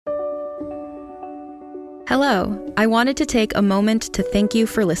Hello, I wanted to take a moment to thank you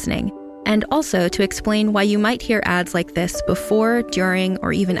for listening, and also to explain why you might hear ads like this before, during,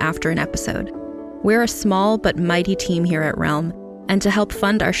 or even after an episode. We're a small but mighty team here at Realm, and to help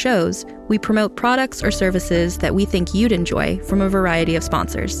fund our shows, we promote products or services that we think you'd enjoy from a variety of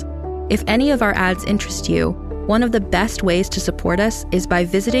sponsors. If any of our ads interest you, one of the best ways to support us is by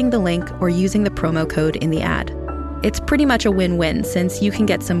visiting the link or using the promo code in the ad. It's pretty much a win-win since you can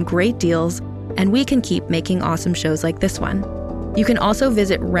get some great deals and we can keep making awesome shows like this one. You can also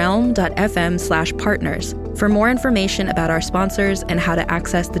visit realm.fm/partners for more information about our sponsors and how to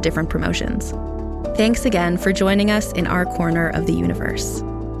access the different promotions. Thanks again for joining us in our corner of the universe.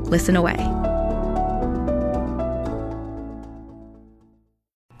 Listen away.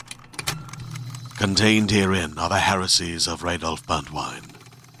 Contained herein are the heresies of Radolf Burntwine,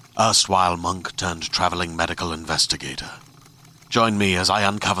 erstwhile monk turned traveling medical investigator. Join me as I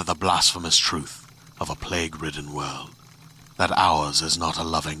uncover the blasphemous truth of a plague-ridden world, that ours is not a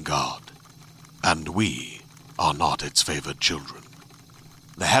loving God, and we are not its favored children.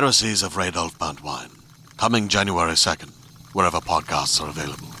 The Heresies of Radolf Burntwine, coming January 2nd, wherever podcasts are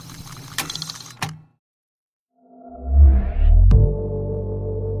available.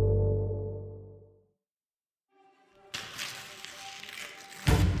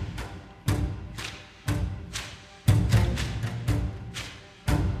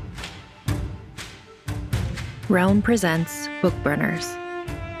 Realm presents Bookburners,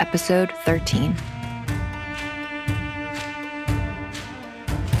 Episode 13.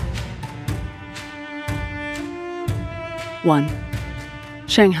 One.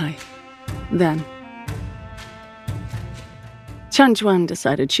 Shanghai. Then. Chen Juan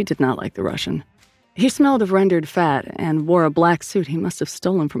decided she did not like the Russian. He smelled of rendered fat and wore a black suit he must have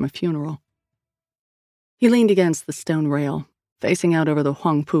stolen from a funeral. He leaned against the stone rail, facing out over the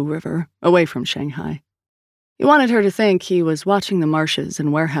Huangpu River, away from Shanghai. He wanted her to think he was watching the marshes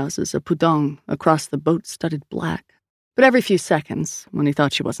and warehouses of Pudong across the boat-studded black. But every few seconds, when he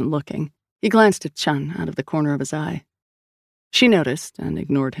thought she wasn't looking, he glanced at Chen out of the corner of his eye. She noticed and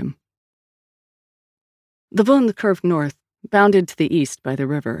ignored him. The Bund curved north, bounded to the east by the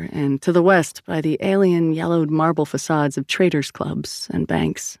river, and to the west by the alien yellowed marble facades of traders' clubs and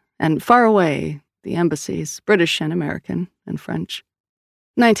banks, and far away, the embassies, British and American and French.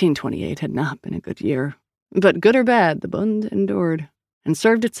 1928 had not been a good year. But good or bad, the Bund endured, and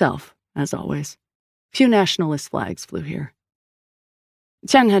served itself, as always. Few nationalist flags flew here.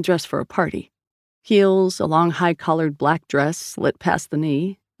 Chen had dressed for a party. Heels, a long high-collared black dress slit past the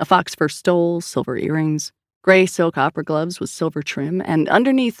knee, a fox fur stole, silver earrings, gray silk opera gloves with silver trim, and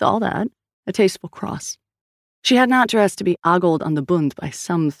underneath all that, a tasteful cross. She had not dressed to be ogled on the Bund by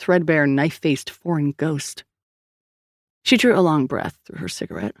some threadbare, knife-faced foreign ghost. She drew a long breath through her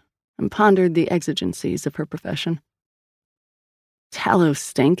cigarette and pondered the exigencies of her profession. Tallow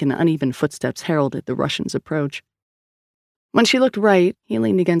stink and uneven footsteps heralded the Russian's approach. When she looked right, he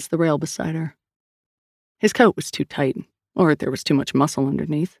leaned against the rail beside her. His coat was too tight, or there was too much muscle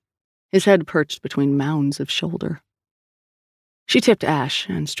underneath. His head perched between mounds of shoulder. She tipped ash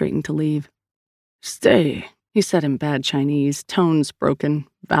and straightened to leave. "Stay," he said in bad Chinese, tones broken,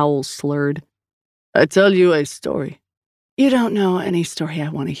 vowels slurred. "I tell you a story." "You don't know any story I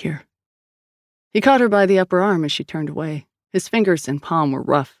want to hear." He caught her by the upper arm as she turned away. His fingers and palm were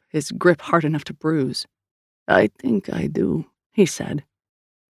rough, his grip hard enough to bruise. "I think I do," he said.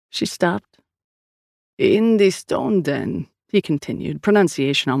 She stopped. "In the stone den," he continued,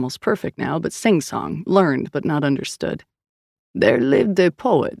 pronunciation almost perfect now, but sing-song, learned but not understood. "There lived a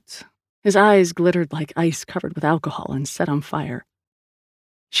poet." His eyes glittered like ice covered with alcohol and set on fire.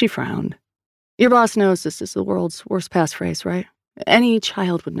 She frowned. "Your boss knows this is the world's worst passphrase, right? Any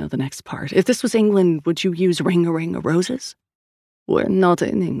child would know the next part. If this was England, would you use ring of roses?" "We're not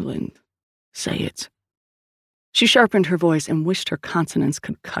in England." "Say it." She sharpened her voice and wished her consonants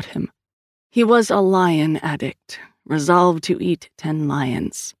could cut him. He was a lion addict, resolved to eat 10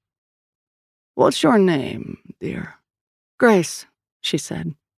 lions. "What's your name, dear?" "Grace," she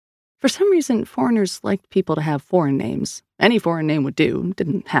said. For some reason, foreigners liked people to have foreign names. Any foreign name would do.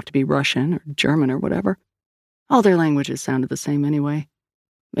 Didn't have to be Russian or German or whatever. All their languages sounded the same anyway.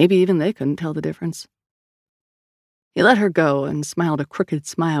 Maybe even they couldn't tell the difference. He let her go and smiled a crooked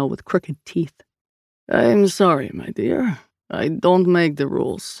smile with crooked teeth. "I'm sorry, my dear. I don't make the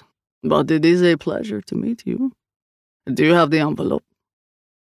rules. But it is a pleasure to meet you. Do you have the envelope?"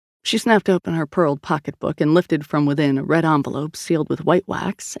 She snapped open her pearled pocketbook and lifted from within a red envelope sealed with white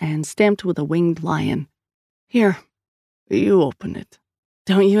wax and stamped with a winged lion. "Here." "You open it."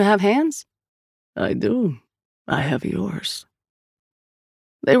 "Don't you have hands?" "I do. I have yours."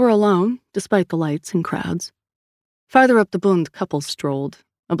 They were alone, despite the lights and crowds. Farther up the Bund, couples strolled.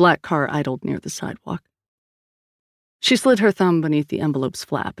 A black car idled near the sidewalk. She slid her thumb beneath the envelope's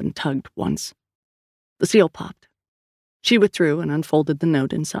flap and tugged once. The seal popped. She withdrew and unfolded the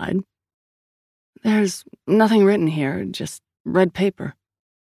note inside. There's nothing written here, just red paper.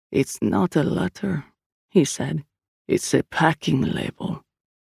 It's not a letter, he said. It's a packing label.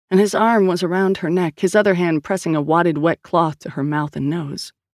 And his arm was around her neck, his other hand pressing a wadded wet cloth to her mouth and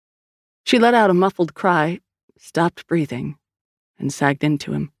nose. She let out a muffled cry, stopped breathing, and sagged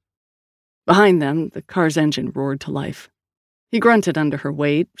into him. Behind them, the car's engine roared to life. He grunted under her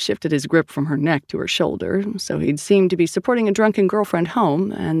weight, shifted his grip from her neck to her shoulder, so he'd seem to be supporting a drunken girlfriend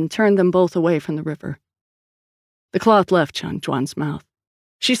home, and turned them both away from the river. The cloth left Chen Zhuan's mouth.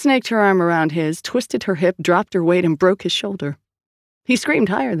 She snaked her arm around his, twisted her hip, dropped her weight, and broke his shoulder. He screamed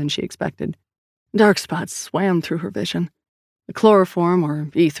higher than she expected. Dark spots swam through her vision. The chloroform or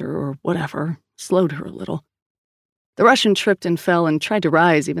ether or whatever slowed her a little. The Russian tripped and fell and tried to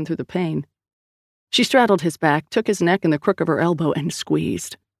rise even through the pain. She straddled his back, took his neck in the crook of her elbow, and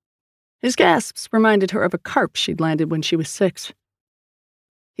squeezed. His gasps reminded her of a carp she'd landed when she was 6.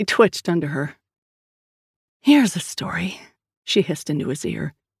 He twitched under her. Here's a story, she hissed into his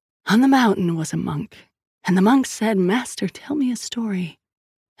ear. On the mountain was a monk, and the monk said, Master, tell me a story.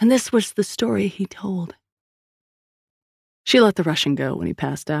 And this was the story he told. She let the Russian go when he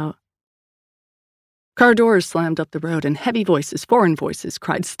passed out. Car doors slammed up the road, and heavy voices, foreign voices,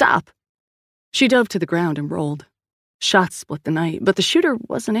 cried, Stop! She dove to the ground and rolled. Shots split the night, but the shooter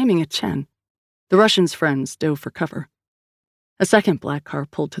wasn't aiming at Chen. The Russian's friends dove for cover. A second black car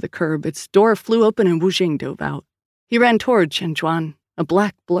pulled to the curb. Its door flew open and Wu Jing dove out. He ran toward Chen Zhuan, a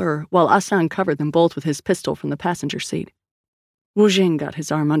black blur, while Asan covered them both with his pistol from the passenger seat. Wu Jing got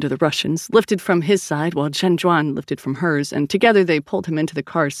his arm under the Russian's, lifted from his side while Chen Zhuan lifted from hers, and together they pulled him into the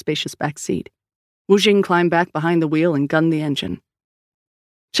car's spacious back seat. Wu Jing climbed back behind the wheel and gunned the engine.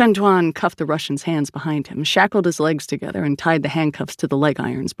 Chen Zhuan cuffed the Russian's hands behind him, shackled his legs together, and tied the handcuffs to the leg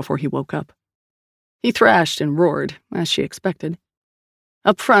irons before he woke up. He thrashed and roared, as she expected.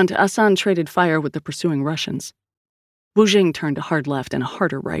 Up front, Asan traded fire with the pursuing Russians. Wu Jing turned a hard left and a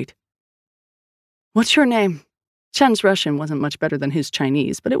harder right. What's your name? Chen's Russian wasn't much better than his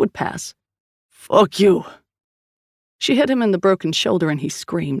Chinese, but it would pass. Fuck you. She hit him in the broken shoulder and he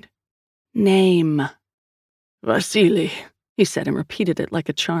screamed. Name. Vasily, he said and repeated it like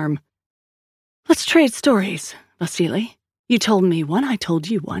a charm. Let's trade stories, Vasily. You told me one, I told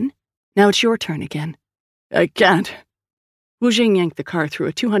you one. Now it's your turn again. I can't. Wu Jing yanked the car through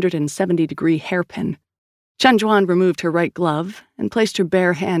a 270-degree hairpin. Chen Zhuan removed her right glove and placed her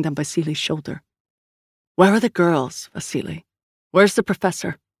bare hand on Vasily's shoulder. Where are the girls, Vasily? Where's the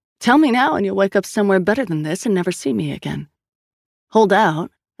professor? Tell me now and you'll wake up somewhere better than this and never see me again. Hold out,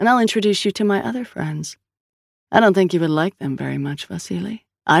 and I'll introduce you to my other friends. I don't think you would like them very much, Vasily.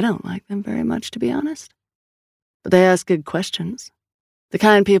 I don't like them very much, to be honest. But they ask good questions. The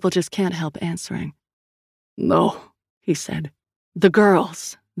kind people just can't help answering. No, he said. The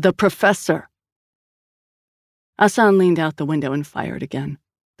girls. The professor. Asan leaned out the window and fired again.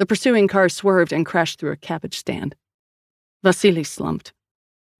 The pursuing car swerved and crashed through a cabbage stand. Vasily slumped.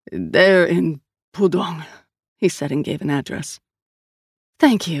 They're in Pudong, he said and gave an address.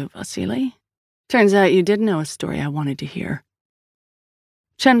 Thank you, Vasily. Turns out you did know a story I wanted to hear.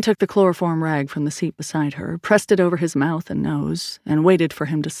 Chen took the chloroform rag from the seat beside her, pressed it over his mouth and nose, and waited for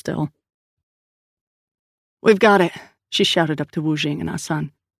him to still. We've got it, she shouted up to Wu Jing and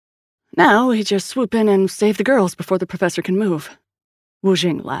Asan. Now we just swoop in and save the girls before the professor can move. Wu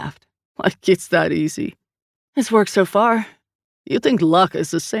Jing laughed. Like it's that easy. It's worked so far. You think luck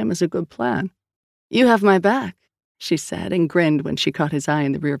is the same as a good plan. You have my back, she said, and grinned when she caught his eye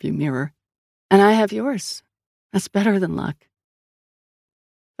in the rearview mirror. And I have yours. That's better than luck.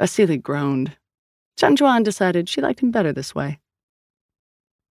 Vasily groaned. Chen Zhuan decided she liked him better this way.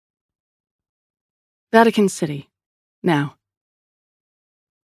 Vatican City. Now.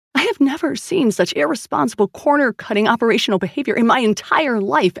 I have never seen such irresponsible, corner-cutting operational behavior in my entire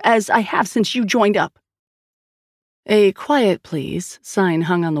life as I have since you joined up. A quiet please sign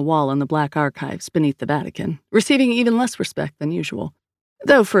hung on the wall in the black archives beneath the Vatican, receiving even less respect than usual.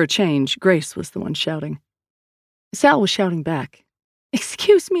 Though for a change, Grace was the one shouting. Sal was shouting back.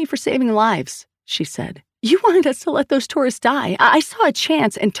 Excuse me for saving lives, she said. You wanted us to let those tourists die. I saw a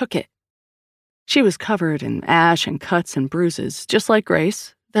chance and took it. She was covered in ash and cuts and bruises, just like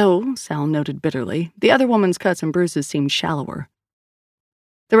Grace, though, Sal noted bitterly, the other woman's cuts and bruises seemed shallower.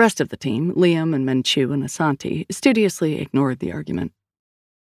 The rest of the team, Liam and Menchu and Asanti, studiously ignored the argument.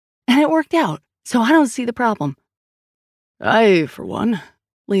 And it worked out, so I don't see the problem. I, for one,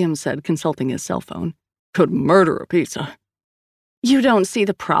 Liam said, consulting his cell phone. Could murder a pizza. You don't see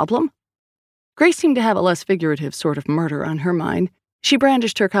the problem? Grace seemed to have a less figurative sort of murder on her mind. She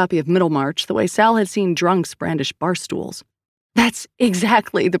brandished her copy of Middlemarch the way Sal had seen drunks brandish bar stools. That's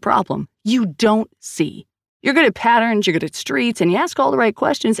exactly the problem. You don't see. You're good at patterns, you're good at streets, and you ask all the right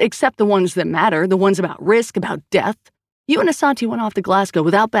questions except the ones that matter, the ones about risk, about death. You and Asante went off to Glasgow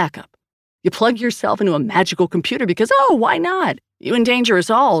without backup. You plug yourself into a magical computer because, why not? You endanger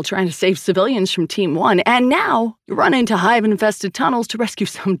us all trying to save civilians from Team 1, and now you run into hive-infested tunnels to rescue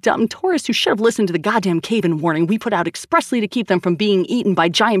some dumb tourists who should have listened to the goddamn cave-in warning we put out expressly to keep them from being eaten by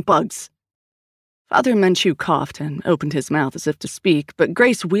giant bugs. Father Menchu coughed and opened his mouth as if to speak, but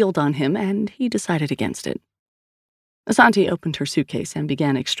Grace wheeled on him, and he decided against it. Asante opened her suitcase and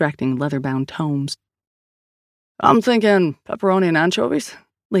began extracting leather-bound tomes. I'm thinking pepperoni and anchovies,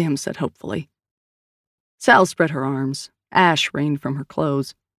 Liam said hopefully. Sal spread her arms. Ash rained from her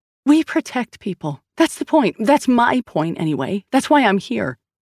clothes. We protect people. That's the point. That's my point, anyway. That's why I'm here.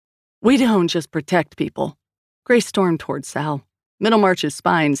 We don't just protect people. Grace stormed toward Sal. Middlemarch's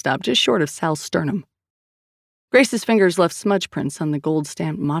spine stopped just short of Sal's sternum. Grace's fingers left smudge prints on the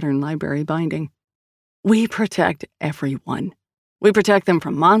gold-stamped modern library binding. We protect everyone. We protect them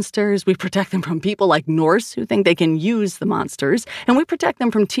from monsters, we protect them from people like Norse who think they can use the monsters, and we protect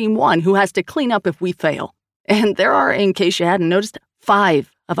them from Team 1 who has to clean up if we fail. And there are, in case you hadn't noticed,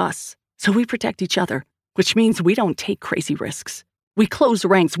 5 of us. So we protect each other, which means we don't take crazy risks. We close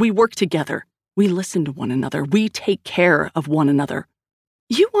ranks, we work together. We listen to one another, we take care of one another.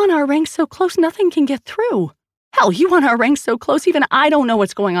 You want our ranks so close nothing can get through. Hell, you want our ranks so close even I don't know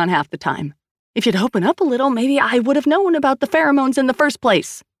what's going on half the time. If you'd open up a little, maybe I would have known about the pheromones in the first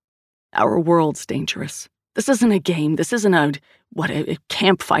place. Our world's dangerous. This isn't a game. This isn't a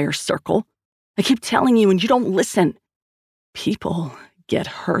campfire circle. I keep telling you and you don't listen. People get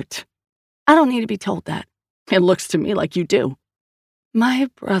hurt. I don't need to be told that. It looks to me like you do. My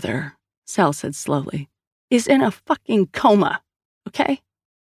brother, Sal said slowly, is in a fucking coma, okay?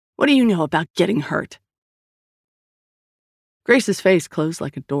 What do you know about getting hurt? Grace's face closed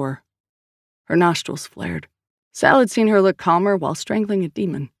like a door. Her nostrils flared. Sal had seen her look calmer while strangling a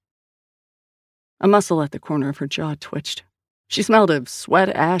demon. A muscle at the corner of her jaw twitched. She smelled of sweat,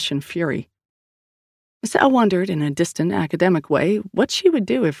 ash, and fury. Sal wondered, in a distant academic way, what she would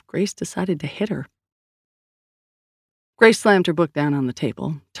do if Grace decided to hit her. Grace slammed her book down on the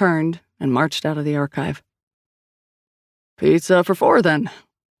table, turned, and marched out of the archive. Pizza for 4, then.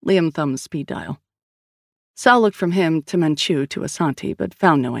 Liam thumbed the speed dial. Sal looked from him to Menchu to Asante, but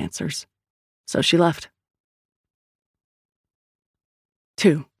found no answers. So she left.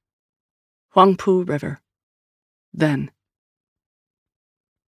 2. Huangpu River. Then.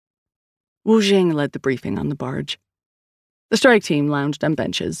 Wu Jing led the briefing on the barge. The strike team lounged on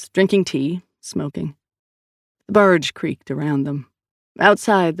benches, drinking tea, smoking. The barge creaked around them.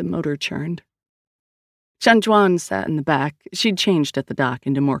 Outside, the motor churned. Chen Zhuan sat in the back. She'd changed at the dock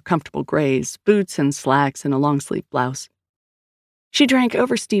into more comfortable grays, boots and slacks and a long-sleeve blouse. She drank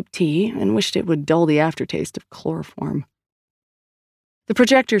oversteeped tea and wished it would dull the aftertaste of chloroform. The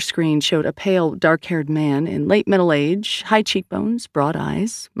projector screen showed a pale, dark-haired man in late middle age, high cheekbones, broad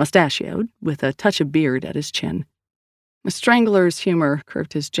eyes, mustachioed, with a touch of beard at his chin. A strangler's humor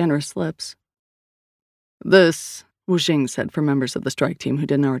curved his generous lips. This, Wu Jing said for members of the strike team who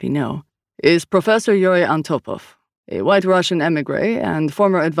didn't already know, is Professor Yuri Antopov, a white Russian émigré and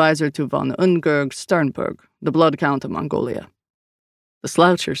former advisor to von Ungern Sternberg, the Blood Count of Mongolia. The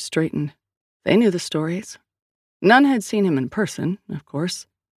slouchers straightened. They knew the stories. None had seen him in person, of course.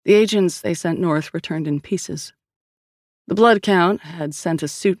 The agents they sent north returned in pieces. The Blood Count had sent a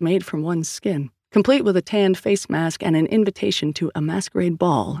suit made from one's skin, complete with a tanned face mask and an invitation to a masquerade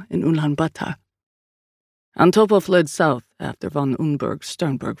ball in Ulaanbaatar. Antopov fled south after von Ungern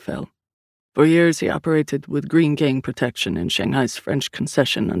Sternberg fell. For years he operated with Green Gang protection in Shanghai's French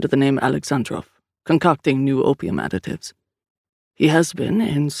concession under the name Alexandrov, concocting new opium additives. He has been,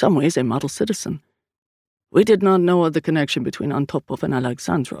 in some ways, a model citizen. We did not know of the connection between Antopov and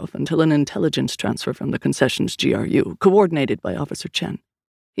Alexandrov until an intelligence transfer from the concession's GRU, coordinated by Officer Chen.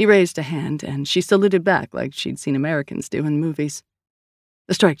 He raised a hand, and she saluted back like she'd seen Americans do in movies.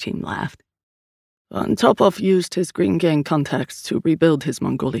 The strike team laughed. Antopov used his Green Gang contacts to rebuild his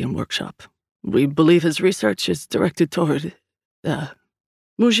Mongolian workshop. We believe his research is directed toward...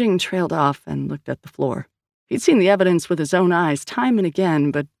 Wu Jing trailed off and looked at the floor. He'd seen the evidence with his own eyes time and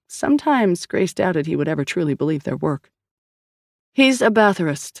again, but sometimes Grace doubted he would ever truly believe their work. He's a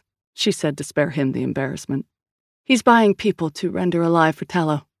Batherist, she said to spare him the embarrassment. He's buying people to render alive for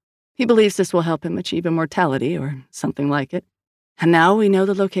tallow. He believes this will help him achieve immortality or something like it. And now we know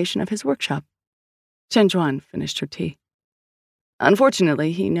the location of his workshop. Chen Zhuan finished her tea.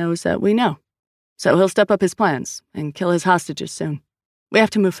 Unfortunately, he knows that we know. So he'll step up his plans and kill his hostages soon. We have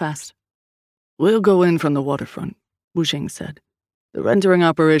to move fast. We'll go in from the waterfront, Wu Jing said. The rendering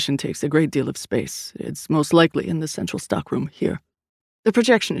operation takes a great deal of space. It's most likely in the central stockroom here. The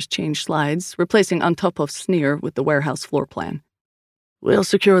projectionist changed slides, replacing Antopov's sneer with the warehouse floor plan. We'll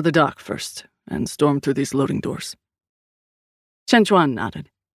secure the dock first and storm through these loading doors. Chen Zhuan nodded.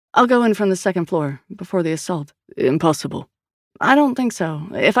 I'll go in from the second floor before the assault. Impossible. I don't think so.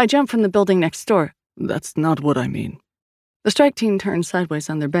 If I jump from the building next door... That's not what I mean. The strike team turned sideways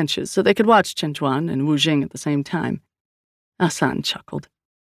on their benches so they could watch Chen Zhuan and Wu Jing at the same time. Hassan chuckled.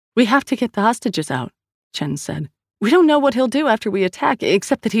 We have to get the hostages out, Chen said. We don't know what he'll do after we attack,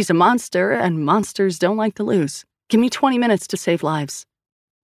 except that he's a monster, and monsters don't like to lose. Give me 20 minutes to save lives.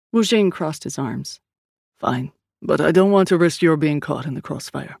 Wu Jing crossed his arms. Fine, but I don't want to risk your being caught in the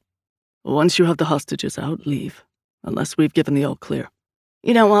crossfire. Once you have the hostages out, leave, unless we've given the all-clear.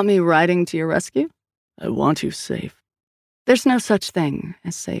 You don't want me riding to your rescue? I want you safe. There's no such thing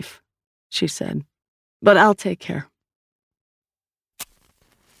as safe, she said. But I'll take care.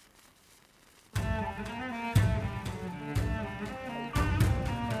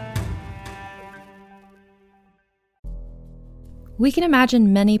 We can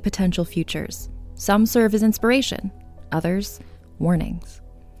imagine many potential futures. Some serve as inspiration, others, warnings.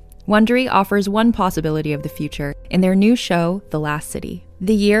 Wondery offers one possibility of the future in their new show, The Last City.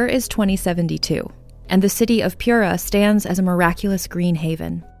 The year is 2072, and the city of Pura stands as a miraculous green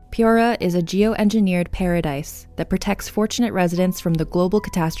haven. Pura is a geoengineered paradise that protects fortunate residents from the global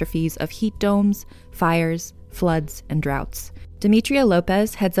catastrophes of heat domes, fires, floods, and droughts. Demetria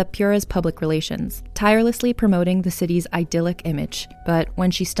Lopez heads up Pura's public relations, tirelessly promoting the city's idyllic image. But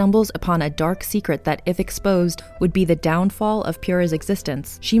when she stumbles upon a dark secret that, if exposed, would be the downfall of Pura's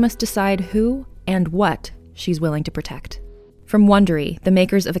existence, she must decide who and what she's willing to protect. From Wondery, the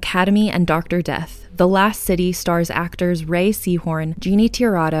makers of Academy and Dr. Death, The Last City stars actors Ray Seahorn, Jeannie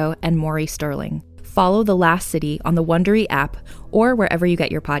Tirado, and Maury Sterling. Follow The Last City on the Wondery app or wherever you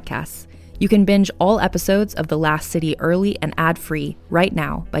get your podcasts. You can binge all episodes of The Last City early and ad-free right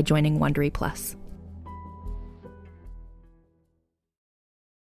now by joining Wondery Plus.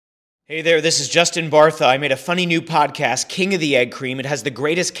 Hey there, this is Justin Bartha. I made a funny new podcast, King of the Egg Cream. It has the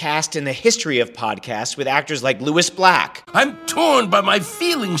greatest cast in the history of podcasts with actors like Louis Black. I'm torn by my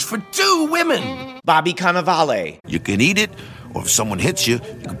feelings for two women. Bobby Cannavale. You can eat it, or if someone hits you,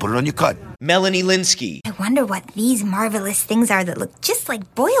 you can put it on your cut. Melanie Linsky. I wonder what these marvelous things are that look just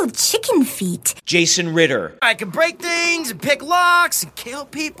like boiled chicken feet. Jason Ritter. I can break things and pick locks and kill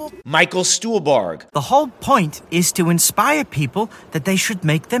people. Michael Stuhlbarg. The whole point is to inspire people that they should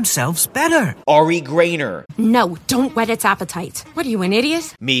make themselves better. Ari Grainer. No, don't whet its appetite. What are you, an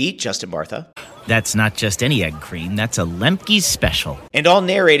idiot? Me, Justin Bartha. That's not just any egg cream, that's a Lemke's special. And all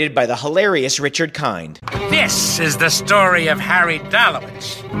narrated by the hilarious Richard Kind. This is the story of Harry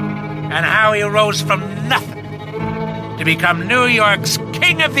Dalowitz and how he rose from nothing to become New York's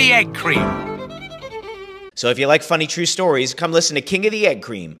King of the Egg Cream. So if you like funny true stories, come listen to King of the Egg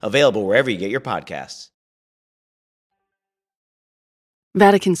Cream, available wherever you get your podcasts.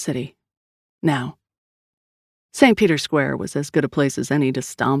 Vatican City. Now. St. Peter's Square was as good a place as any to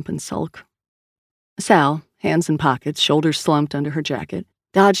stomp and sulk. Sal, hands in pockets, shoulders slumped under her jacket,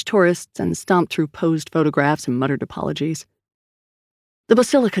 dodged tourists and stomped through posed photographs and muttered apologies. The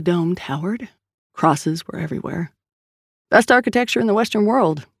Basilica Dome towered. Crosses were everywhere. Best architecture in the Western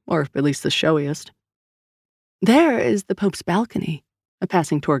world, or at least the showiest. There is the Pope's balcony, a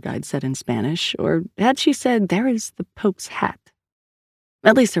passing tour guide said in Spanish, or had she said, there is the Pope's hat.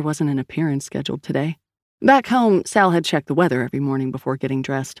 At least there wasn't an appearance scheduled today. Back home, Sal had checked the weather every morning before getting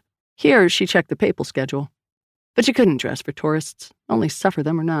dressed. Here, she checked the papal schedule. But she couldn't dress for tourists, only suffer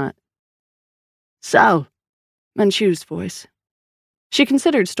them or not. Sal, Manchu's voice. She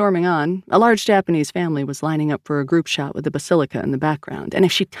considered storming on. A large Japanese family was lining up for a group shot with the basilica in the background, and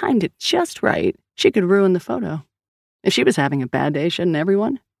if she timed it just right, she could ruin the photo. If she was having a bad day, shouldn't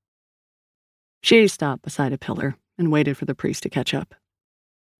everyone? She stopped beside a pillar and waited for the priest to catch up.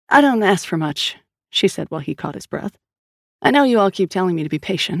 I don't ask for much, she said while he caught his breath. I know you all keep telling me to be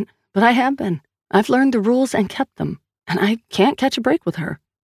patient, but I have been. I've learned the rules and kept them, and I can't catch a break with her.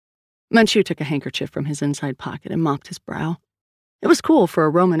 Manchu took a handkerchief from his inside pocket and mopped his brow. It was cool for a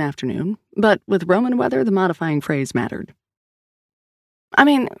Roman afternoon, but with Roman weather, the modifying phrase mattered. I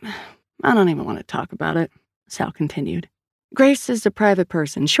mean, I don't even want to talk about it, Sal continued. Grace is a private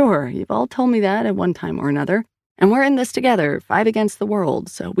person, sure, you've all told me that at one time or another, and we're in this together, fight against the world,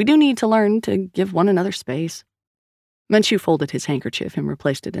 so we do need to learn to give one another space. Menchu folded his handkerchief and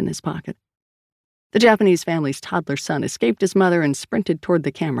replaced it in his pocket. The Japanese family's toddler son escaped his mother and sprinted toward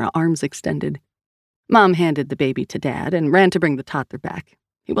the camera, arms extended. Mom handed the baby to Dad and ran to bring the toddler back.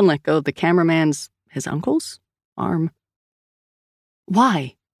 He wouldn't let go of the his uncle's, arm.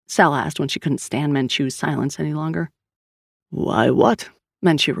 Why? Sal asked when she couldn't stand Menchu's silence any longer. Why what?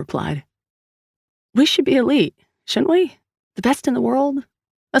 Menchu replied. We should be elite, shouldn't we? The best in the world?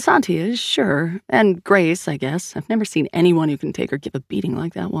 Asante is, sure, and Grace, I guess. I've never seen anyone who can take or give a beating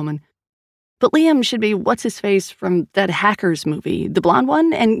like that woman. But Liam should be what's-his-face from that Hackers movie, the blonde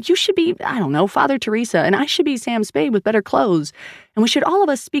one, and you should be, I don't know, Father Teresa, and I should be Sam Spade with better clothes, and we should all of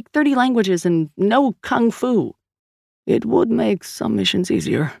us speak 30 languages and know kung fu. It would make some missions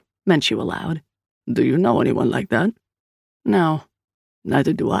easier, Menchu allowed. Do you know anyone like that? No.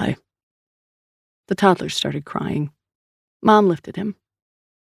 Neither do I. The toddler started crying. Mom lifted him.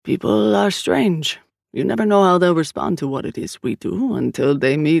 People are strange. You never know how they'll respond to what it is we do until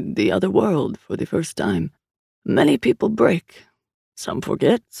they meet the other world for the first time. Many people break. Some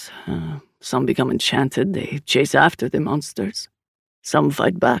forget. Some become enchanted. They chase after the monsters. Some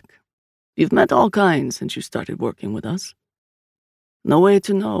fight back. You've met all kinds since you started working with us. No way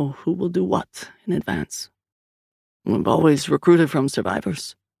to know who will do what in advance. We've always recruited from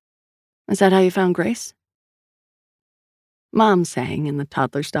survivors. Is that how you found Grace? Mom sang, and the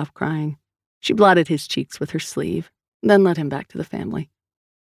toddler stopped crying. She blotted his cheeks with her sleeve, then led him back to the family.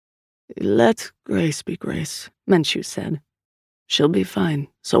 Let Grace be Grace, Menchu said. She'll be fine.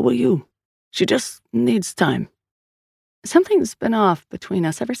 So will you. She just needs time. Something's been off between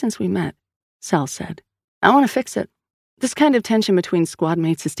us ever since we met, Sal said. I want to fix it. This kind of tension between squad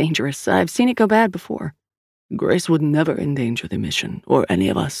mates is dangerous. I've seen it go bad before. Grace would never endanger the mission, or any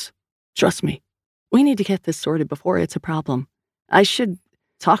of us. Trust me. We need to get this sorted before it's a problem. I should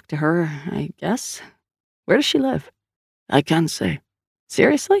talk to her, I guess. Where does she live? I can't say.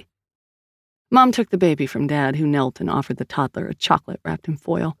 Seriously? Mom took the baby from Dad, who knelt and offered the toddler a chocolate wrapped in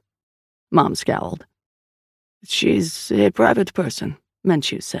foil. Mom scowled. She's a private person,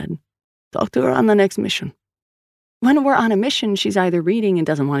 Menchu said. Talk to her on the next mission. When we're on a mission, she's either reading and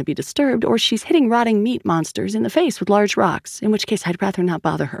doesn't want to be disturbed, or she's hitting rotting meat monsters in the face with large rocks, in which case I'd rather not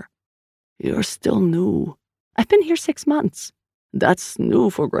bother her. You're still new. I've been here 6 months. That's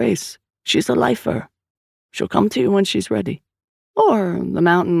new for Grace. She's a lifer. She'll come to you when she's ready. Or the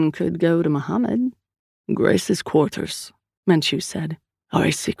mountain could go to Muhammad. Grace's quarters, Menchu said, are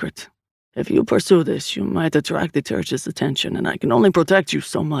a secret. If you pursue this, you might attract the church's attention, and I can only protect you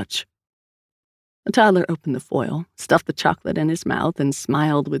so much. The toddler opened the foil, stuffed the chocolate in his mouth, and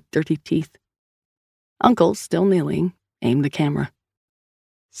smiled with dirty teeth. Uncle, still kneeling, aimed the camera.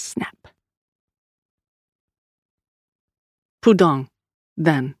 Snap. Pudong,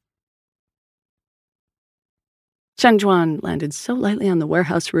 then. Chen Zhuan landed so lightly on the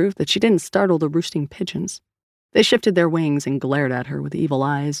warehouse roof that she didn't startle the roosting pigeons. They shifted their wings and glared at her with evil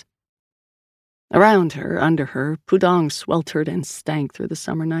eyes. Around her, under her, Pudong sweltered and stank through the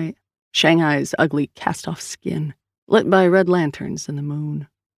summer night. Shanghai's ugly cast-off skin, lit by red lanterns and the moon.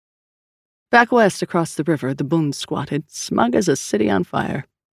 Back west across the river, the Bund squatted, smug as a city on fire.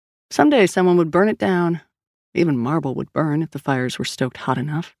 Someday someone would burn it down. Even marble would burn if the fires were stoked hot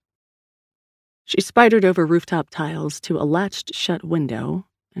enough. She spidered over rooftop tiles to a latched-shut window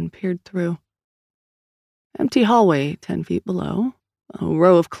and peered through. Empty hallway 10 feet below, a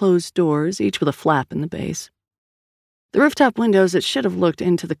row of closed doors, each with a flap in the base. The rooftop windows that should have looked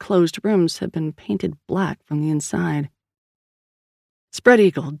into the closed rooms had been painted black from the inside.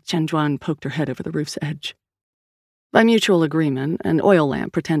 Spread-eagled, Chen Zhuan poked her head over the roof's edge. By mutual agreement, an oil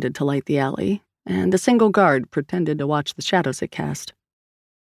lamp pretended to light the alley, and a single guard pretended to watch the shadows it cast.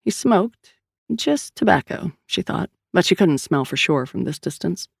 He smoked. Just tobacco, she thought, but she couldn't smell for sure from this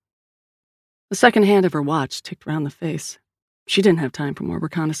distance. The second hand of her watch ticked round the face. She didn't have time for more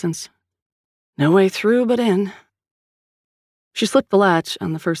reconnaissance. No way through but in. She slipped the latch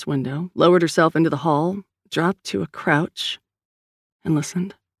on the first window, lowered herself into the hall, dropped to a crouch, and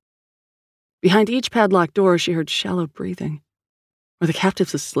listened. Behind each padlocked door, she heard shallow breathing. Were the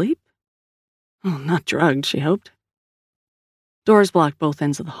captives asleep? Oh, not drugged, she hoped. Doors blocked both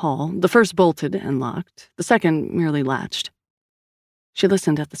ends of the hall. The first bolted and locked. The second merely latched. She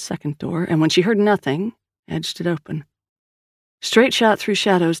listened at the second door, and when she heard nothing, edged it open. Straight shot through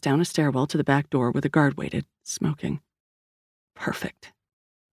shadows down a stairwell to the back door where the guard waited, smoking. Perfect.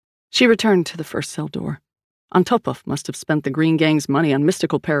 She returned to the first cell door. Antopov must have spent the Green Gang's money on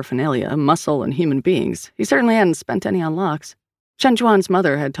mystical paraphernalia, muscle, and human beings. He certainly hadn't spent any on locks. Chen Zhuan's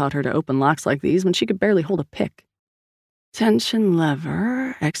mother had taught her to open locks like these when she could barely hold a pick. Tension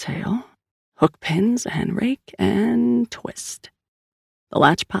lever, exhale. Hook pins and rake and twist. The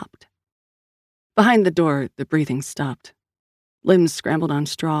latch popped. Behind the door, the breathing stopped. Limbs scrambled on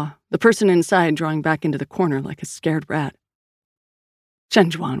straw, the person inside drawing back into the corner like a scared rat. Chen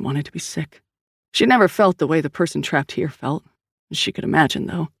Zhuan wanted to be sick. She never felt the way the person trapped here felt. She could imagine,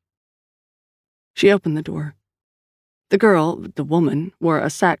 though. She opened the door. The girl, the woman, wore a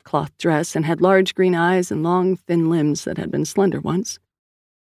sackcloth dress and had large green eyes and long, thin limbs that had been slender once.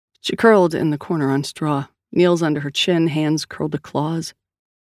 She curled in the corner on straw, kneels under her chin, hands curled to claws.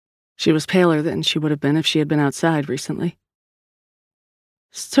 She was paler than she would have been if she had been outside recently.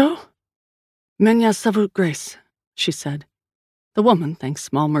 So, Menya savut grace, she said. The woman, thanks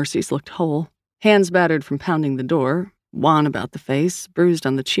small mercies, looked whole, hands battered from pounding the door, wan about the face, bruised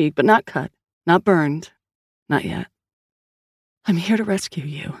on the cheek, but not cut, not burned, not yet. I'm here to rescue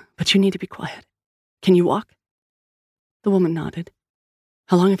you, but you need to be quiet. Can you walk? The woman nodded.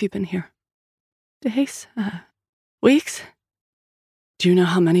 How long have you been here? Days, weeks. Do you know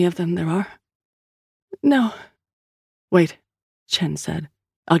how many of them there are? No. Wait, Chen said.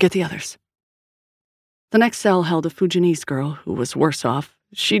 I'll get the others. The next cell held a Fujianese girl who was worse off.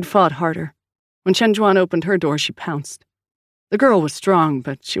 She'd fought harder. When Chen Zhuan opened her door, she pounced. The girl was strong,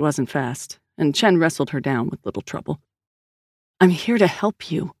 but she wasn't fast, and Chen wrestled her down with little trouble. I'm here to help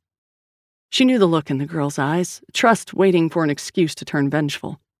you. She knew the look in the girl's eyes, trust waiting for an excuse to turn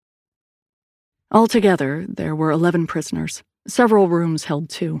vengeful. Altogether, there were 11 prisoners. Several rooms held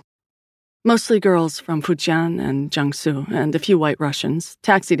 2. Mostly girls from Fujian and Jiangsu, and a few White Russians,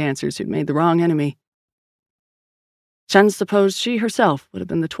 taxi dancers who'd made the wrong enemy. Chen supposed she herself would have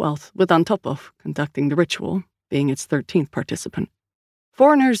been the 12th, with Antopov conducting the ritual, being its 13th participant.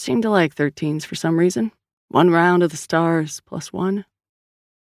 Foreigners seemed to like 13s for some reason. 1 round of the stars plus 1.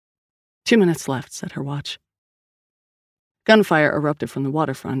 2 minutes left, said her watch. Gunfire erupted from the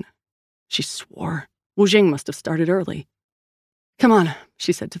waterfront. She swore. Wu Jing must have started early. Come on,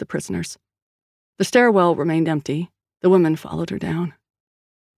 she said to the prisoners. The stairwell remained empty. The women followed her down.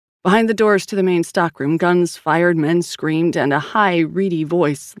 Behind the doors to the main stockroom, guns fired, men screamed, and a high, reedy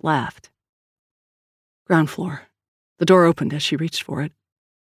voice laughed. Ground floor. The door opened as she reached for it.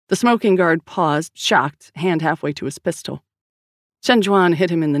 The smoking guard paused, shocked, hand halfway to his pistol. Chen Zhuan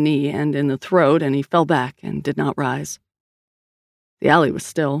hit him in the knee and in the throat, and he fell back and did not rise. The alley was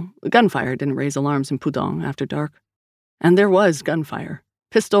still. The gunfire didn't raise alarms in Pudong after dark. And there was gunfire,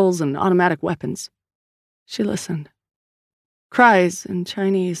 pistols and automatic weapons. She listened. Cries in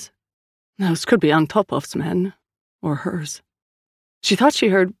Chinese. Those could be Antopov's men, or hers. She thought she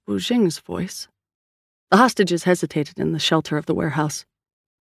heard Wu Jing's voice. The hostages hesitated in the shelter of the warehouse.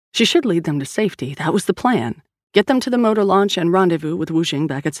 She should lead them to safety. That was the plan. Get them to the motor launch and rendezvous with Wu Jing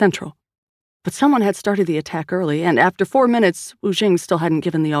back at Central. But someone had started the attack early, and after 4 minutes, Wu Jing still hadn't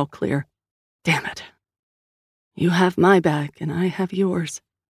given the all-clear. Damn it. You have my back, and I have yours.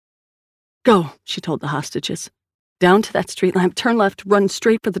 Go, she told the hostages. Down to that street lamp, turn left, run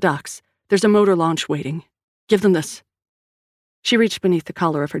straight for the docks. There's a motor launch waiting. Give them this. She reached beneath the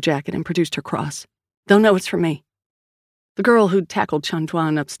collar of her jacket and produced her cross. They'll know it's from me. The girl who'd tackled Chen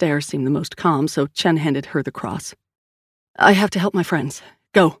Zhuan upstairs seemed the most calm, so Chen handed her the cross. I have to help my friends.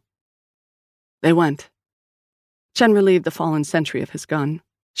 Go. They went. Chen relieved the fallen sentry of his gun.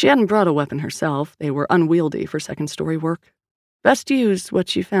 She hadn't brought a weapon herself. They were unwieldy for second-story work. Best use what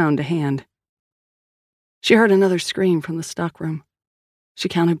she found to hand. She heard another scream from the stockroom. She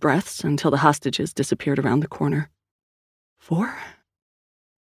counted breaths until the hostages disappeared around the corner. 4,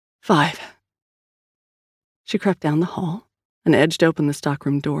 5. She crept down the hall and edged open the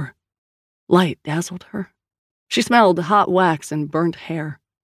stockroom door. Light dazzled her. She smelled hot wax and burnt hair.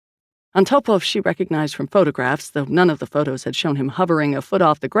 Antopov she recognized from photographs, though none of the photos had shown him hovering a foot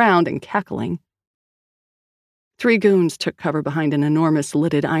off the ground and cackling. 3 goons took cover behind an enormous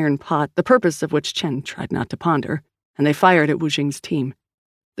lidded iron pot, the purpose of which Chen tried not to ponder, and they fired at Wu Jing's team.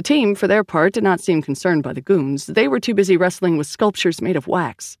 The team, for their part, did not seem concerned by the goons. They were too busy wrestling with sculptures made of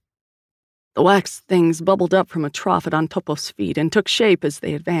wax. The wax things bubbled up from a trough at Antopov's feet and took shape as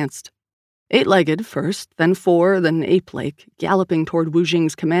they advanced. 8-legged first, then 4, then ape-like, galloping toward Wu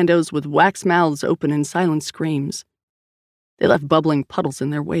Jing's commandos with wax mouths open in silent screams. They left bubbling puddles in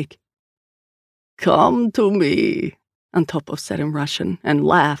their wake. Come to me, Antopov said in Russian, and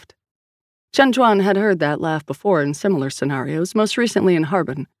laughed. Chen Zhuan had heard that laugh before in similar scenarios, most recently in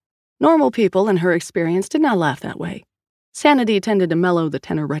Harbin. Normal people, in her experience, did not laugh that way. Sanity tended to mellow the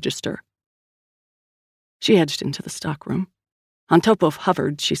tenor register. She edged into the stockroom. Antopov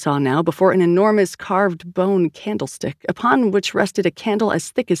hovered, she saw now, before an enormous carved bone candlestick, upon which rested a candle as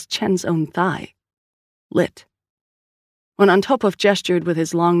thick as Chen's own thigh. Lit. When Antopov gestured with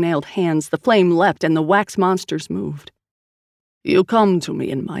his long-nailed hands, the flame leapt and the wax monsters moved. You come to me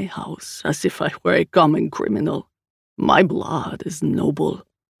in my house as if I were a common criminal. My blood is noble,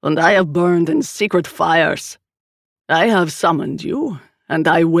 and I have burned in secret fires. I have summoned you, and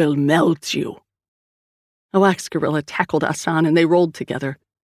I will melt you. A wax gorilla tackled Asan, and they rolled together.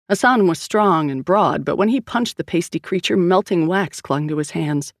 Asan was strong and broad, but when he punched the pasty creature, melting wax clung to his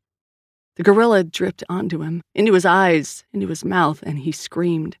hands. The gorilla dripped onto him, into his eyes, into his mouth, and he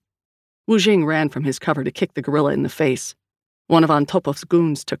screamed. Wu Jing ran from his cover to kick the gorilla in the face. One of Antopov's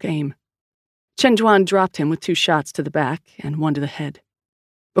goons took aim. Chen Zhuan dropped him with 2 shots to the back and 1 to the head.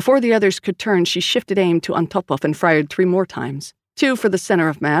 Before the others could turn, she shifted aim to Antopov and fired 3 more times, 2 for the center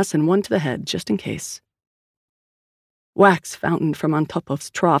of mass and 1 to the head, just in case. Wax fountained from Antopov's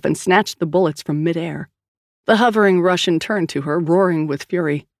trough and snatched the bullets from midair. The hovering Russian turned to her, roaring with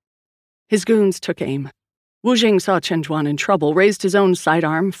fury. His goons took aim. Wu Jing saw Chen Zhuan in trouble, raised his own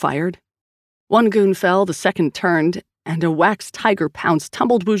sidearm, fired. 1 goon fell, the second turned, and a wax tiger pounce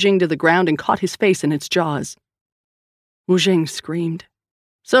tumbled Wu Jing to the ground and caught his face in its jaws. Wu Jing screamed.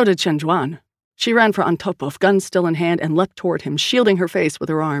 So did Chen Zhuan. She ran for Antopov, gun still in hand, and leapt toward him, shielding her face with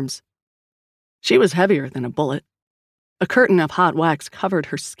her arms. She was heavier than a bullet. A curtain of hot wax covered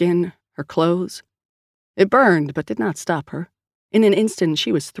her skin, her clothes. It burned, but did not stop her. In an instant,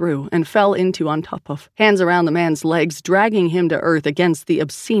 she was through and fell into Antopov, hands around the man's legs, dragging him to earth against the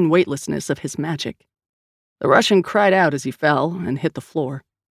obscene weightlessness of his magic. The Russian cried out as he fell and hit the floor.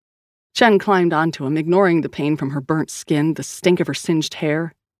 Chen climbed onto him, ignoring the pain from her burnt skin, the stink of her singed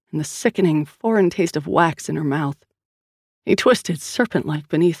hair, and the sickening, foreign taste of wax in her mouth. He twisted serpent-like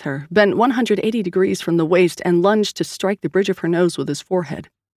beneath her, bent 180 degrees from the waist, and lunged to strike the bridge of her nose with his forehead.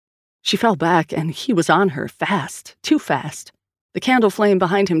 She fell back, and he was on her, fast, too fast. The candle flame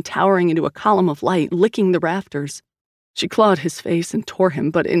behind him towering into a column of light, licking the rafters. She clawed his face and tore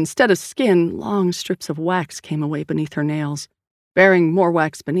him, but instead of skin, long strips of wax came away beneath her nails, bearing more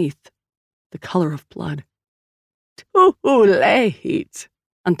wax beneath, the color of blood. Too late,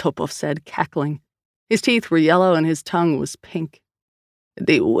 Antopov said, cackling. His teeth were yellow and his tongue was pink.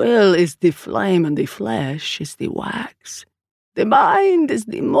 The will is the flame and the flesh is the wax. The mind is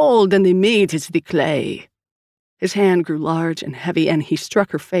the mold and the meat is the clay. His hand grew large and heavy, and he struck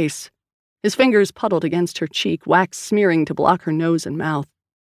her face. His fingers puddled against her cheek, wax smearing to block her nose and mouth.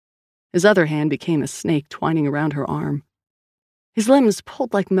 His other hand became a snake twining around her arm. His limbs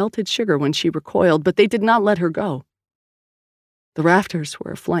pulled like melted sugar when she recoiled, but they did not let her go. The rafters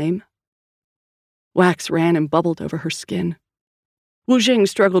were aflame. Wax ran and bubbled over her skin. Wu Jing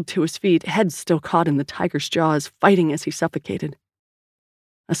struggled to his feet, head still caught in the tiger's jaws, fighting as he suffocated.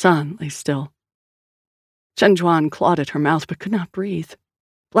 Asan lay still. Chen Zhuan clawed at her mouth but could not breathe.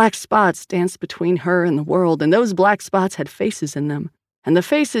 Black spots danced between her and the world, and those black spots had faces in them, and the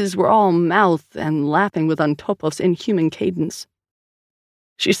faces were all mouth and laughing with Antopov's inhuman cadence.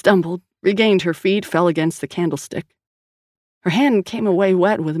 She stumbled, regained her feet, fell against the candlestick. Her hand came away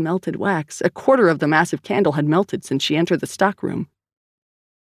wet with melted wax. A quarter of the massive candle had melted since she entered the stockroom.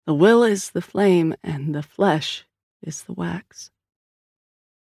 The will is the flame, and the flesh is the wax.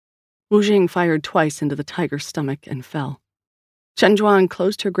 Wu Jing fired twice into the tiger's stomach and fell. Chen Zhuan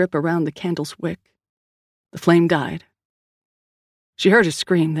closed her grip around the candle's wick. The flame died. She heard a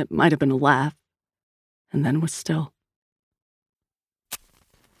scream that might have been a laugh, and then was still.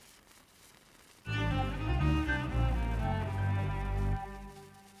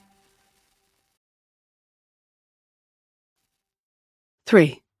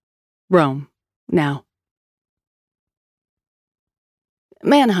 Three. Rome. Now.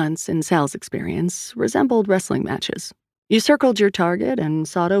 Manhunts, in Sal's experience, resembled wrestling matches. You circled your target and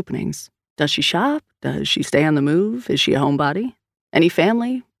sought openings. Does she shop? Does she stay on the move? Is she a homebody? Any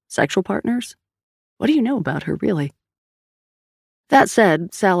family? Sexual partners? What do you know about her, really? That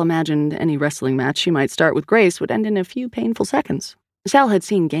said, Sal imagined any wrestling match she might start with Grace would end in a few painful seconds. Sal had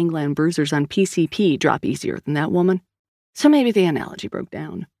seen gangland bruisers on PCP drop easier than that woman, so maybe the analogy broke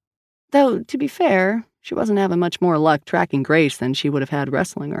down. Though, to be fair, she wasn't having much more luck tracking Grace than she would have had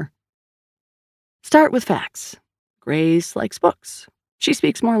wrestling her. Start with facts. Grace likes books. She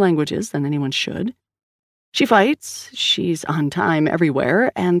speaks more languages than anyone should. She fights, she's on time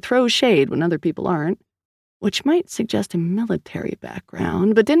everywhere, and throws shade when other people aren't, which might suggest a military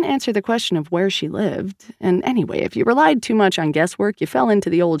background, but didn't answer the question of where she lived. And anyway, if you relied too much on guesswork, you fell into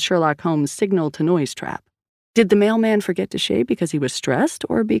the old Sherlock Holmes signal-to-noise trap. Did the mailman forget to shave because he was stressed,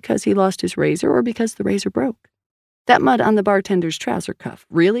 or because he lost his razor, or because the razor broke? That mud on the bartender's trouser cuff,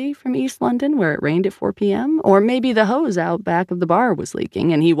 really from East London where it rained at 4 p.m.? Or maybe the hose out back of the bar was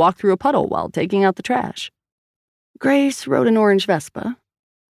leaking and he walked through a puddle while taking out the trash. Grace rode an orange Vespa.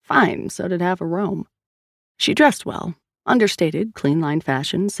 Fine, so did half of Rome. She dressed well, understated, clean-lined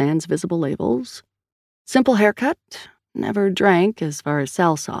fashion, sans visible labels. Simple haircut, never drank as far as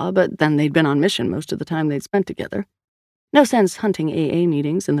Sal saw, but then they'd been on mission most of the time they'd spent together. No sense hunting AA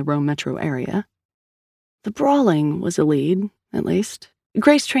meetings in the Rome metro area. The brawling was a lead, at least.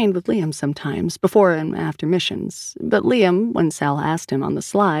 Grace trained with Liam sometimes, before and after missions, but Liam, when Sal asked him on the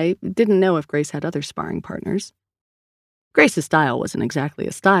sly, didn't know if Grace had other sparring partners. Grace's style wasn't exactly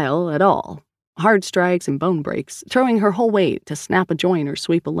a style at all. Hard strikes and bone breaks, throwing her whole weight to snap a joint or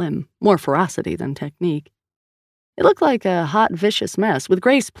sweep a limb, more ferocity than technique. It looked like a hot, vicious mess, with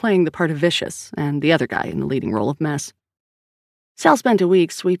Grace playing the part of vicious and the other guy in the leading role of mess. Sal spent a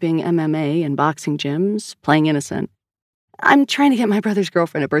week sweeping MMA and boxing gyms, playing innocent. I'm trying to get my brother's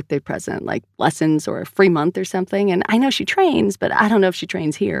girlfriend a birthday present, like lessons or a free month or something, and I know she trains, but I don't know if she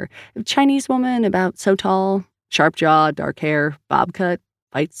trains here. A Chinese woman, about so tall, sharp jaw, dark hair, bob cut,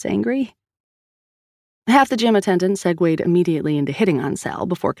 fights angry. Half the gym attendants segued immediately into hitting on Sal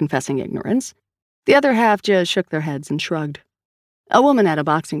before confessing ignorance. The other half just shook their heads and shrugged. A woman at a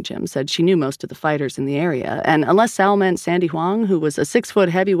boxing gym said she knew most of the fighters in the area, and unless Sal meant Sandy Huang, who was a 6-foot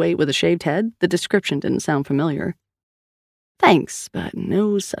heavyweight with a shaved head, the description didn't sound familiar. Thanks, but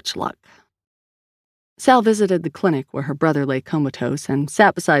no such luck. Sal visited the clinic where her brother lay comatose and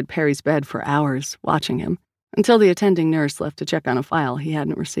sat beside Perry's bed for hours, watching him, until the attending nurse left to check on a file he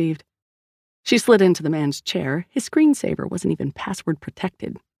hadn't received. She slid into the man's chair. His screensaver wasn't even password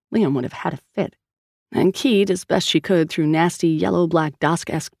protected. Liam would have had a fit. And keyed as best she could through nasty yellow-black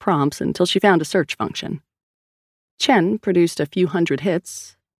DOS-esque prompts until she found a search function. Chen produced a few hundred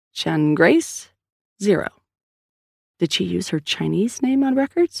hits. Chen Grace? 0. Did she use her Chinese name on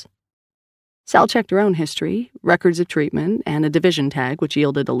records? Sal checked her own history, records of treatment, and a division tag which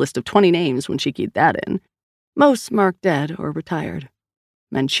yielded a list of 20 names when she keyed that in. Most marked dead or retired.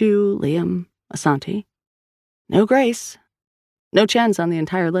 Manchu, Liam, Asante. No Grace. No Chens on the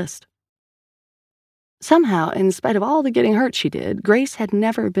entire list. Somehow, in spite of all the getting hurt she did, Grace had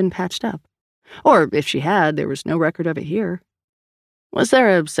never been patched up. Or, if she had, there was no record of it here. Was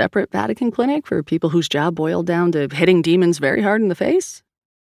there a separate Vatican clinic for people whose job boiled down to hitting demons very hard in the face?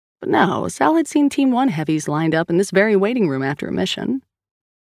 But no, Sal had seen Team 1 heavies lined up in this very waiting room after a mission.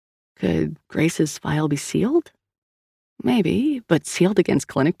 Could Grace's file be sealed? Maybe, but sealed against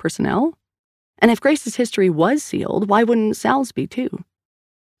clinic personnel? And if Grace's history was sealed, why wouldn't Sal's be too?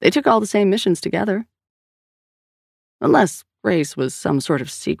 They took all the same missions together. Unless Grace was some sort of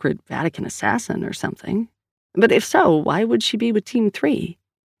secret Vatican assassin or something. But if so, why would she be with Team 3?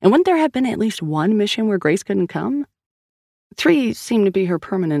 And wouldn't there have been at least one mission where Grace couldn't come? 3 seemed to be her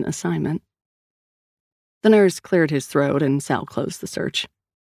permanent assignment. The nurse cleared his throat and Sal closed the search.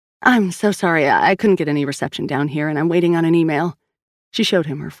 I'm so sorry, I couldn't get any reception down here and I'm waiting on an email. She showed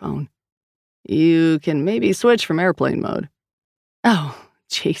him her phone. You can maybe switch from airplane mode. Oh,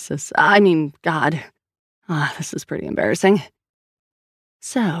 Jesus. God. This is pretty embarrassing.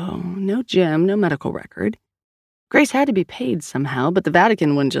 So, no gym, no medical record. Grace had to be paid somehow, but the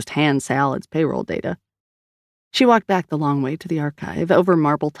Vatican wouldn't just hand Sal its payroll data. She walked back the long way to the archive, over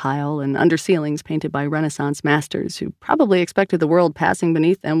marble tile and under ceilings painted by Renaissance masters who probably expected the world passing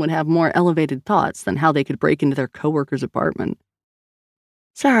beneath them would have more elevated thoughts than how they could break into their coworker's apartment.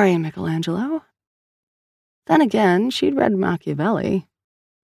 Sorry, Michelangelo. Then again, she'd read Machiavelli.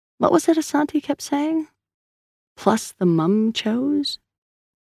 What was it Asante kept saying? Plus the mum chose?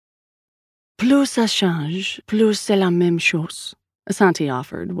 Plus ça change, plus c'est la même chose, Asante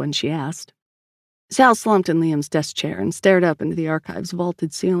offered when she asked. Sal slumped in Liam's desk chair and stared up into the archive's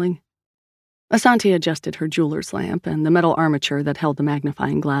vaulted ceiling. Asante adjusted her jeweler's lamp and the metal armature that held the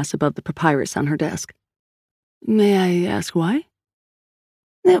magnifying glass above the papyrus on her desk. May I ask why?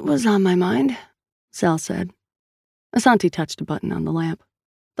 It was on my mind, Sal said. Asante touched a button on the lamp.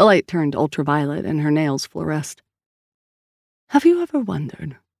 The light turned ultraviolet and her nails fluoresced. Have you ever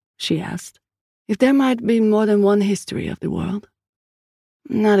wondered, she asked, if there might be more than one history of the world?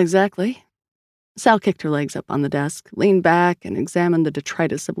 Not exactly. Sal kicked her legs up on the desk, leaned back, and examined the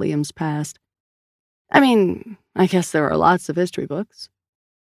detritus of Liam's past. I guess there are lots of history books.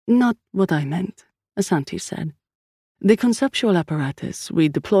 Not what I meant, Asante said. The conceptual apparatus we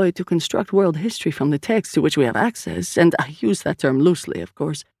deploy to construct world history from the text to which we have access, and I use that term loosely, of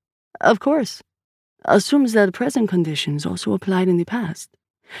course, assumes that present conditions also applied in the past.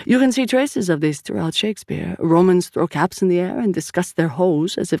 You can see traces of this throughout Shakespeare. Romans throw caps in the air and discuss their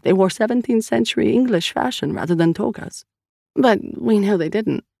hose as if they wore 17th century English fashion rather than togas. But we know they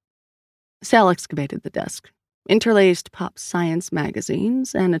didn't. Sal excavated the desk, interlaced pop science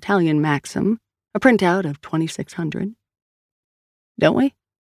magazines, an Italian Maxim, A printout of 2600. Don't we?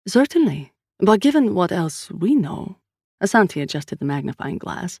 Certainly. But given what else we know, Asanti adjusted the magnifying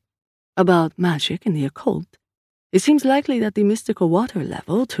glass, about magic and the occult, it seems likely that the mystical water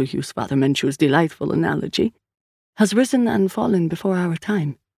level, to use Father Menchu's delightful analogy, has risen and fallen before our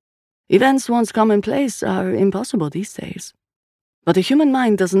time. Events once commonplace are impossible these days. But the human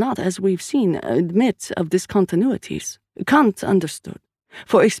mind does not, as we've seen, admit of discontinuities. Kant understood.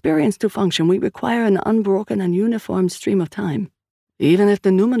 For experience to function, we require an unbroken and uniform stream of time, even if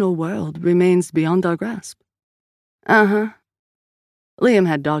the noumenal world remains beyond our grasp. Uh-huh. Liam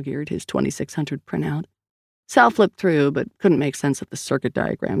had dog-eared his 2600 printout. Sal flipped through, but couldn't make sense of the circuit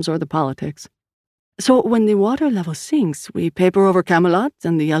diagrams or the politics. So when the water level sinks, we paper over Camelot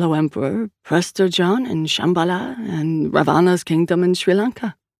and the Yellow Emperor, Prester John and Shambhala, and Ravana's kingdom in Sri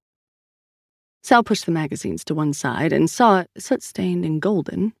Lanka. Sal pushed the magazines to one side and saw, soot-stained and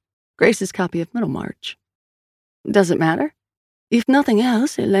golden, Grace's copy of Middlemarch. Does it matter? If nothing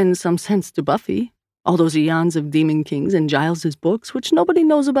else, it lends some sense to Buffy. All those eons of Demon Kings and Giles's books, which nobody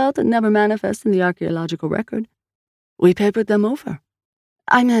knows about and never manifest in the archaeological record. We papered them over.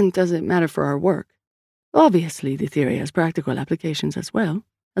 I meant, does it matter for our work? Obviously, the theory has practical applications as well,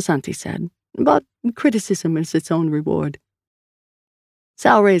 Asanti said, but criticism is its own reward.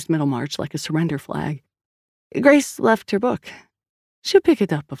 Sal raised Middlemarch like a surrender flag. Grace left her book. She'll pick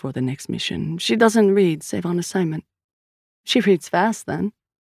it up before the next mission. She doesn't read save on assignment. She reads fast, then.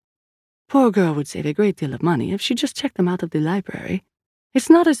 Poor girl would save a great deal of money if she just checked them out of the library. It's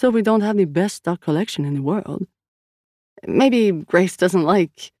not as though we don't have the best stock collection in the world. Maybe Grace doesn't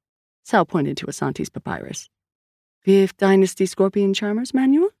like... Sal pointed to Asanti's papyrus. 5th Dynasty Scorpion Charmers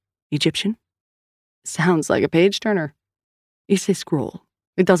Manual? Egyptian? Sounds like a page-turner. It's a scroll.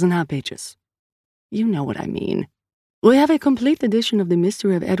 It doesn't have pages. You know what I mean. We have a complete edition of The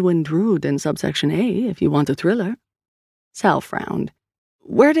Mystery of Edwin Drood in subsection A, if you want a thriller. Sal frowned.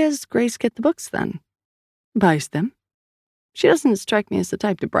 Where does Grace get the books, then? Buys them. She doesn't strike me as the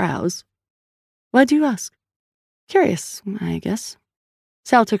type to browse. Why do you ask? Curious, I guess.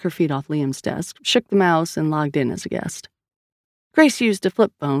 Sal took her feet off Liam's desk, shook the mouse, and logged in as a guest. Grace used a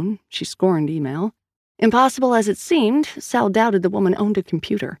flip phone. She scorned email. Impossible as it seemed, Sal doubted the woman owned a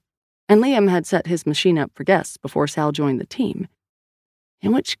computer, and Liam had set his machine up for guests before Sal joined the team.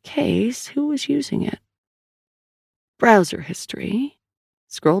 In which case, who was using it? Browser history.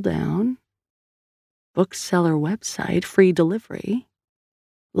 Scroll down. Bookseller website, free delivery.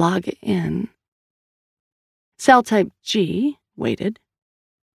 Log in. Sal typed G, waited.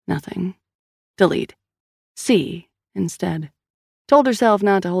 Nothing. Delete. C instead. Told herself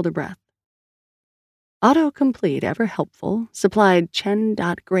not to hold her breath. Autocomplete, ever helpful, supplied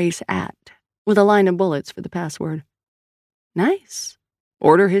chen.grace@ with a line of bullets for the password. Nice.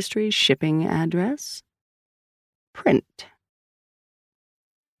 Order history, shipping address. Print.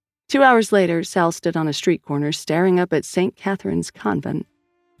 2 hours later, Sal stood on a street corner staring up at St. Catherine's Convent.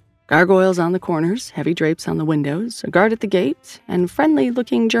 Gargoyles on the corners, heavy drapes on the windows, a guard at the gate, and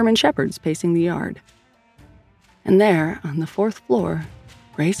friendly-looking German shepherds pacing the yard. And there, on the 4th floor,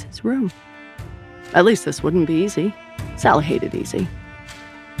 Grace's room. At least this wouldn't be easy. Sal hated easy.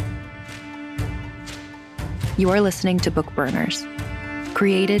 You are listening to Book Burners,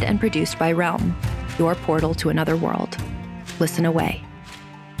 created and produced by Realm, your portal to another world. Listen away.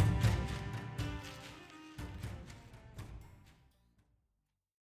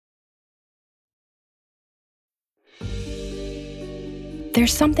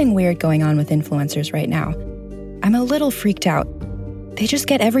 There's something weird going on with influencers right now. I'm a little freaked out. They just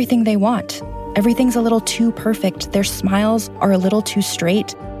get everything they want. Everything's a little too perfect. Their smiles are a little too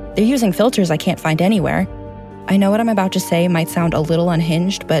straight. They're using filters I can't find anywhere. I know what I'm about to say might sound a little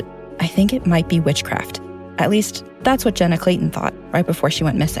unhinged, but I think it might be witchcraft. At least, that's what Jenna Clayton thought right before she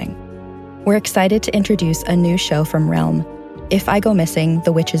went missing. We're excited to introduce a new show from Realm, If I Go Missing,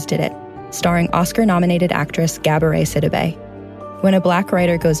 The Witches Did It, starring Oscar-nominated actress Gabourey Sidibe. When a Black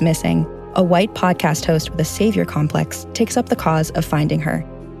writer goes missing, a white podcast host with a savior complex takes up the cause of finding her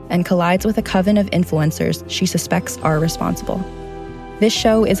and collides with a coven of influencers she suspects are responsible. This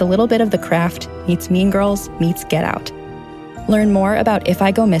show is a little bit of The Craft meets Mean Girls meets Get Out. Learn more about If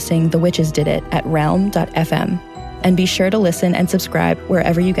I Go Missing, The Witches Did It at realm.fm, and be sure to listen and subscribe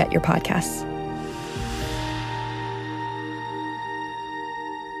wherever you get your podcasts.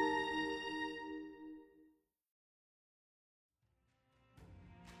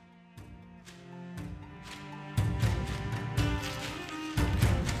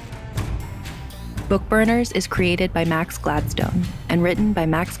 Book Burners is created by Max Gladstone and written by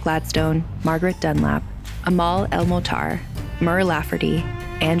Max Gladstone, Margaret Dunlap, Amal El-Motar, Mur Lafferty,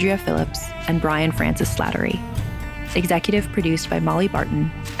 Andrea Phillips, and Brian Francis Slattery. Executive produced by Molly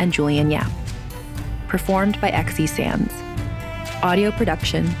Barton and Julian Yap. Performed by XE Sands. Audio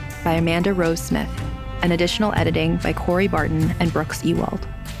production by Amanda Rose Smith, and additional editing by Corey Barton and Brooks Ewald.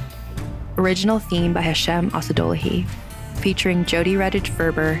 Original theme by Hashem Asadolahi, featuring Jody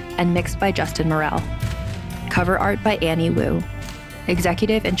Redditch-Ferber and mixed by Justin Morell. Cover art by Annie Wu.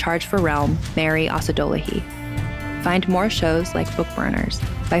 Executive in charge for Realm, Mary Asadolahi. Find more shows like Bookburners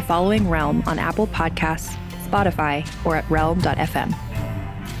by following Realm on Apple Podcasts, Spotify, or at realm.fm.